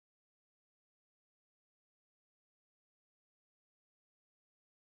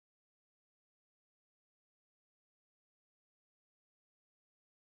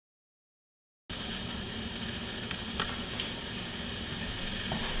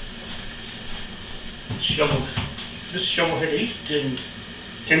This is Shovelhead 8 and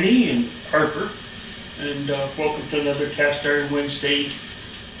Timmy and Harper, and welcome to another Cast Iron Wednesday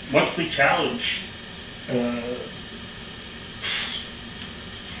monthly challenge.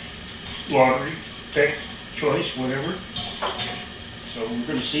 Lottery, pick, choice, whatever. So we're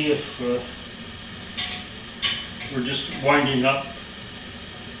going to see if we're just winding up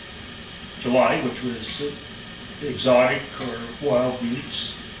July, which was exotic or wild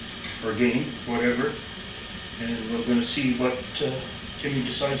meats or game, whatever. And we're going to see what Timmy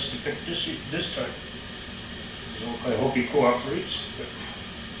decides to pick this time. So I hope he cooperates. But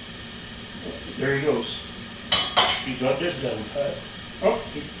there he goes. He got this done. Oh,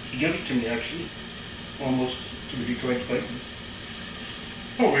 he gave it to me actually. Almost he tried to bite me.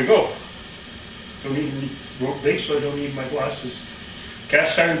 Oh, there we go. Don't even rope base, so I don't need my glasses.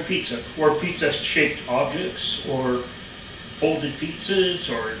 Cast iron pizza, or pizza-shaped objects, or folded pizzas,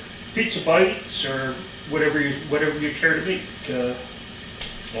 or pizza bites, or whatever you care to make. As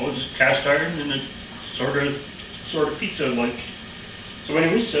long as it's cast iron and it's sort of pizza-like. So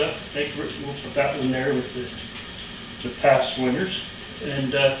anyways, we'll put that one there with the past winners.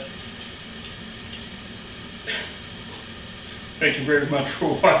 And thank you very much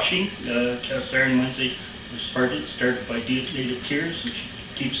for watching. Cast Iron Wednesday was started by Native Tears, and she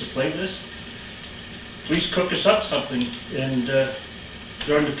keeps the playlist. Please cook us up something and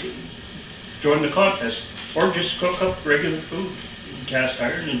join the contest, or just cook up regular food in cast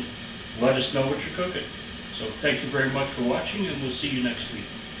iron and let us know what you're cooking. So thank you very much for watching, and we'll see you next week.